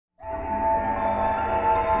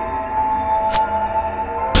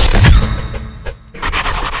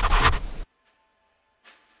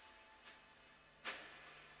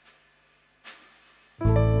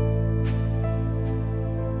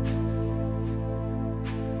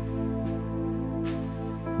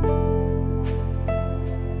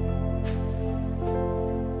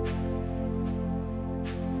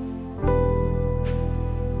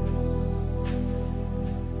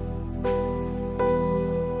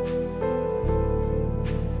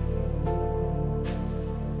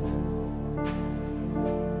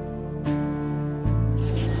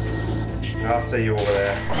I see you over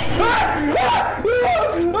there. Ah!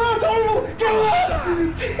 Oh, it's horrible! Get off!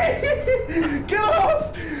 Get off!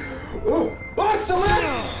 Oh, it's still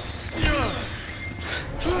there!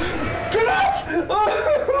 Get off!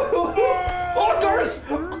 Oh, Doris!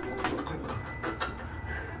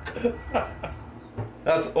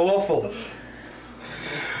 That's awful.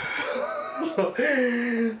 Oh,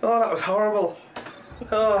 that was horrible.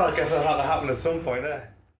 Oh, I guess that had to happen at some point there.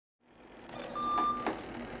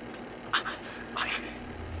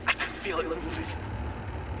 I can feel it moving.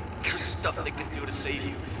 There's stuff they can do to save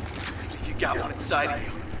you. If you got one inside of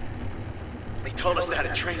you. They told us that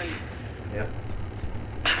in training. Yeah.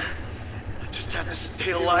 I just have to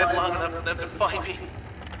stay alive long enough for them to find me.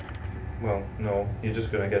 Well, no, you're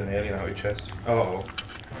just gonna get an alien out of your chest. Uh-oh.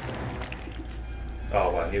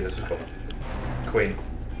 Oh, well, here this is called Queen.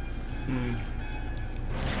 Hmm.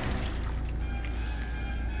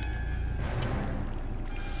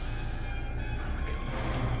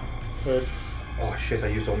 Good. Oh shit, I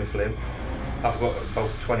used all my flame. I've got about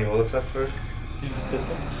 20 bullets left for it. Use the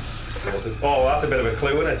pistol. Explosive. Oh, that's a bit of a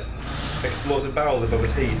clue, isn't it? Explosive barrels above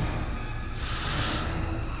its heat.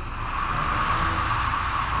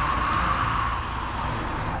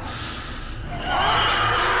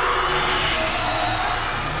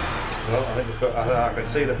 Well, I think I can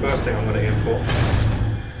see the first thing I'm going to aim for.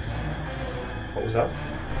 What was that?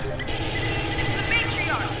 It's the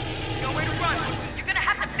matriarch! Nowhere to run. You're gonna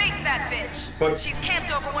have to face that bitch! But she's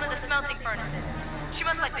camped over one of the smelting furnaces. She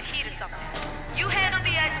must like the heat or something. You handle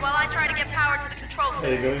the eggs while I try to get power to the control center.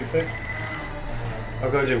 There you go, you see?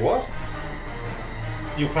 I've got to do what?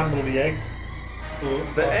 You handle the eggs. So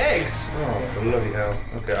The eggs? Oh, bloody hell.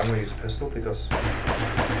 Okay, I'm going to use a pistol because...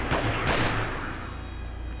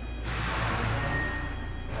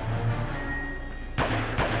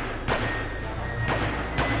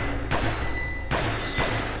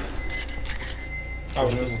 I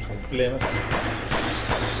was just flame it.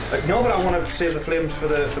 no, but I want to save the flames for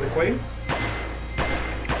the Queen.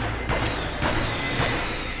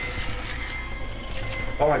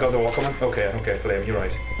 Oh my god, they're all coming. Okay, flame, you're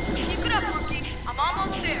right. Keep it up, rookie. I'm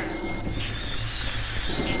almost there.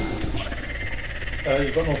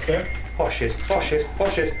 You've got no flame? Oh shit, oh shit, oh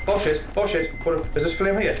shit, oh shit, oh shit. What, is this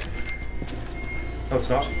flame here? No, it's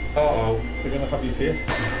not. Uh-oh. They're gonna have your face.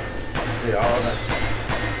 They are, aren't they?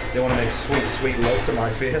 They want to make sweet, sweet love to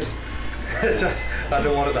my face. I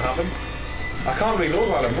don't want it to happen. I can't reload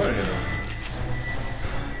while I'm running, you know.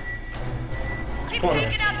 Keep Come on,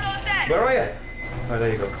 taking out those eggs. where are you? Oh,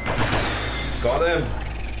 there you go. Got him.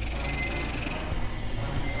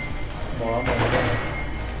 Oh, I'm over there.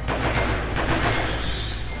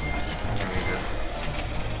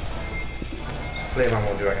 Flame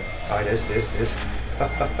ammo, do you reckon? Ah, it is.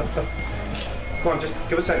 Come on, just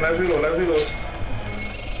give us a second. Let us reload.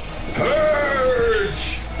 Purge!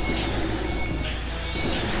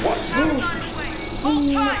 What?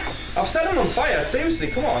 Hold tight. I've set him on fire, seriously,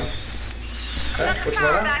 come on. Set the What's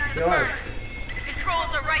power that? back to the You alright? furnace. The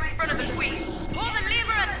controls are right in front of the queen. Pull the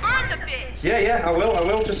lever and burn the bitch. Yeah, I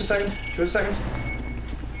will, just a second.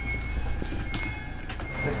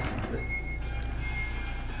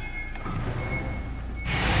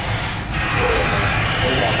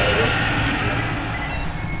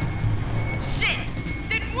 Shit!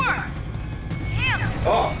 Didn't work! Damn it!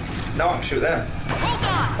 Oh, now I can shoot them. Hold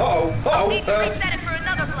on! Uh-oh, Need to reset it for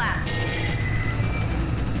another blast.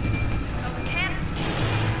 Those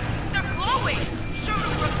canisters, they're glowing! Shoot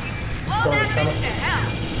 'em, rookie! Blow that bitch to hell!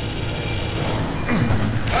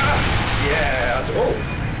 Yeah,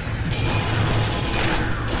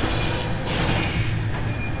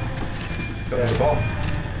 got the bomb.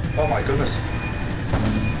 Oh my goodness.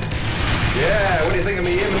 Yeah, what do you think of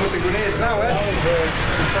me aiming with the grenades now, eh?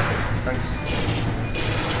 Thanks.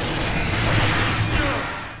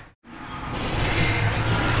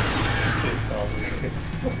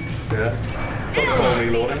 Yeah. Fuck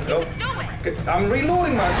reloading. Oh. I'm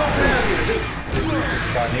reloading, man. It's not fair of you to do. This is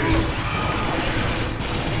bad news.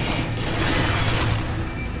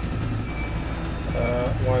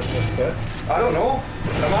 Why is this dead? I don't know.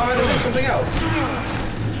 Am I meant to do something else?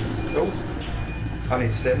 Oh. I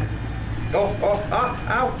need stim.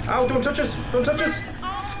 Ow, don't touch us. Almost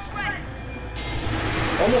ready.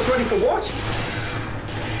 Almost ready for what? I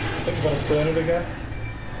think I'm gonna burn it again.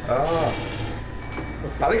 Ah.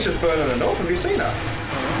 I think she's burning enough. Have you seen her?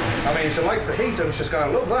 I mean, she likes the heat and she's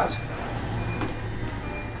gonna love that.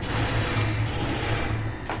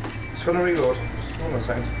 It's gonna reload. Just hold on a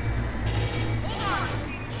second.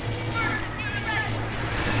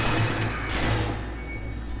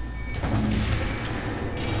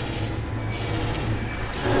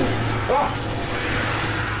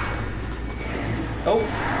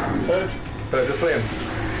 Where's the flame?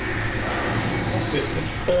 That's it.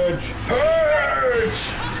 Just purge. Purge!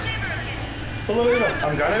 Pull it over.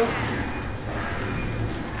 I'm going to.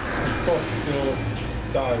 Of course, you'll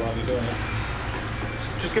die while you're doing it.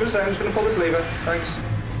 Just give us a second, I'm just going to pull this lever. Thanks.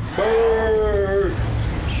 Purge!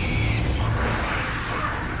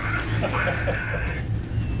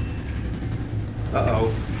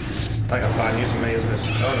 Uh-oh. I got bad news for me, isn't it?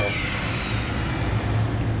 Oh no.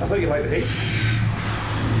 I thought you liked the heat.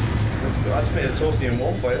 I just made it toasty and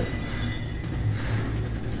warm for you.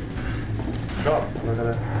 God, we're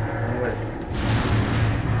gonna... Wait.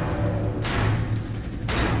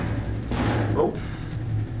 Oh.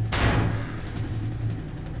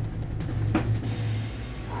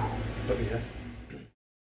 Look here.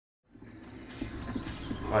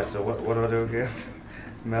 Right, so what do I do again?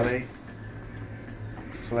 Melee.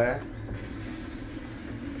 Flare.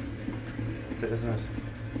 That's it, isn't it?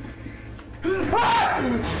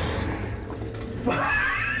 Oh,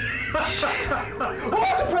 it's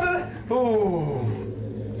a predator! Oh!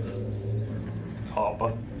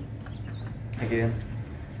 Topper. Again.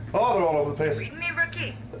 Oh, they're all over the place. Read me,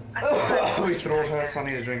 rookie. Oh, my throat hurts, I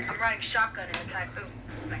need a drink. I'm riding shotgun in a typhoon.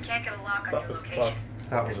 I can't get a lock on That your was location. class.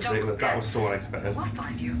 That was ridiculous. That was so unexpected. We'll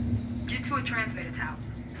find you. Get to a transmitter tower.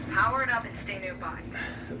 Power it up and stay nearby.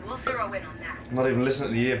 We'll zero in on that. I'm not even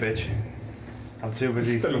listening to you, bitch. I'm too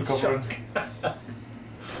busy Still in recovering.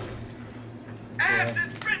 Ass is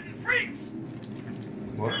written freaks!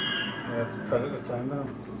 What? Yeah, it's predator time now.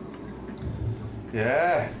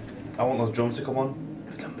 Yeah. I want those drums to come on.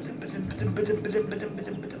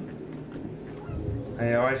 Are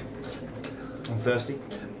you alright? I'm thirsty.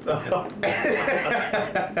 Oh,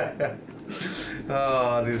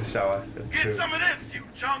 I need a shower. It's Get true. some of this, you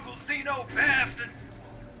jungle Xeno bastard!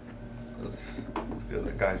 That's good.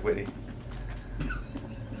 That guy's witty.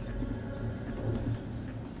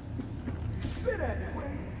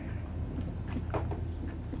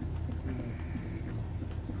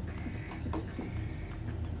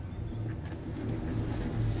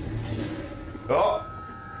 Oh!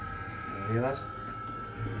 You hear that?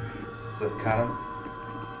 It's the cannon.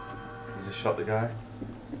 He just shot the guy.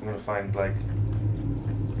 I'm gonna find like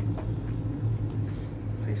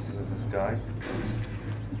pieces of this guy.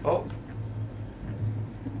 Oh!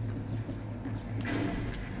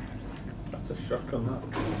 That's a shotgun, that.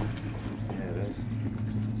 Yeah, it is.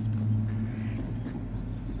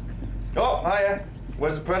 Oh, hiya!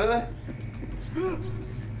 Where's the predator? A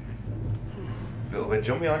little bit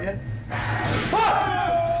jumpy, aren't you?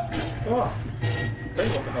 Ah! Oh! Hey,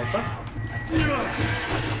 what the hell's that?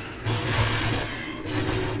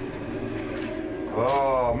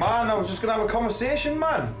 Oh, man, I was just gonna have a conversation,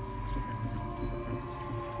 man!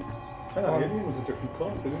 Hey, that alien was a different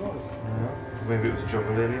colour, did you notice? Yeah, maybe it was a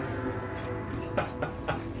jungle alien.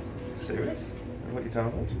 Serious? What are you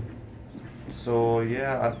talking about? So,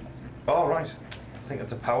 yeah, oh, right. I think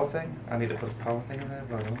it's a power thing. I need to put a power thing in there,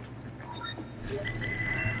 but I don't.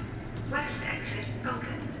 West exit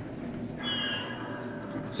opened.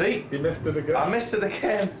 See? You missed it again. I missed it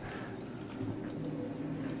again.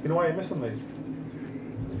 You know why you're missing these?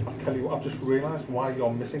 I'll tell you what, I've just realised why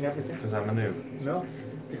you're missing everything. Because I'm a noob. No,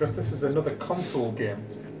 because this is another console game.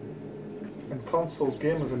 And console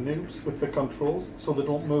gamers are noobs with the controls, so they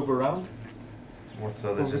don't move around. What, so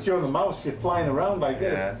Well, there's with just... you on the mouse, you're flying around like Yeah.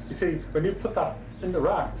 this. You see, when you put that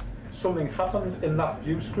interact, something happened in that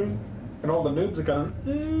view screen, and all the noobs are going,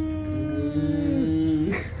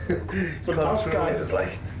 but mouse guys is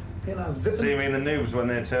like, you know, zipping. So you mean the noobs when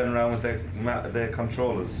they turn around with their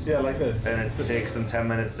controllers? Yeah, like this. And it takes them 10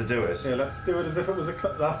 minutes to do it? Yeah, let's do it as if it was a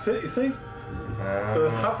that's it, you see? So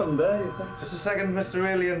it happened there, you think? Just a second, Mr.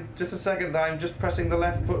 Alien. Just a second. I'm just pressing the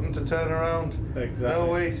left button to turn around. Exactly. No,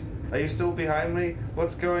 wait. Are you still behind me?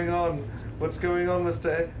 What's going on? What's going on,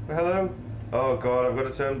 Mr. Hello? Oh, God, I've got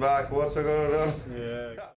to turn back. What's going on?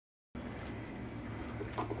 Yeah.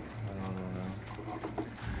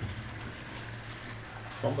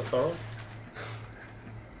 Swamp sorrows?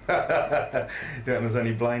 Do you reckon there's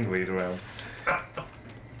any blind weed around?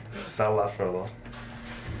 Sell that for a lot.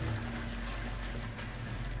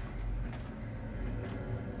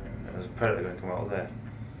 There's a predator going to come out of there.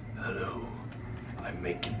 Hello. I'm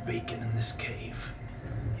making bacon in this cave.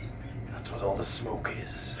 That's what all the smoke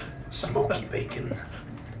is. Smoky bacon. Do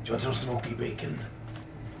you want some smoky bacon?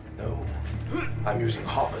 No. I'm using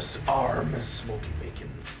Hopper's arm as smoky bacon.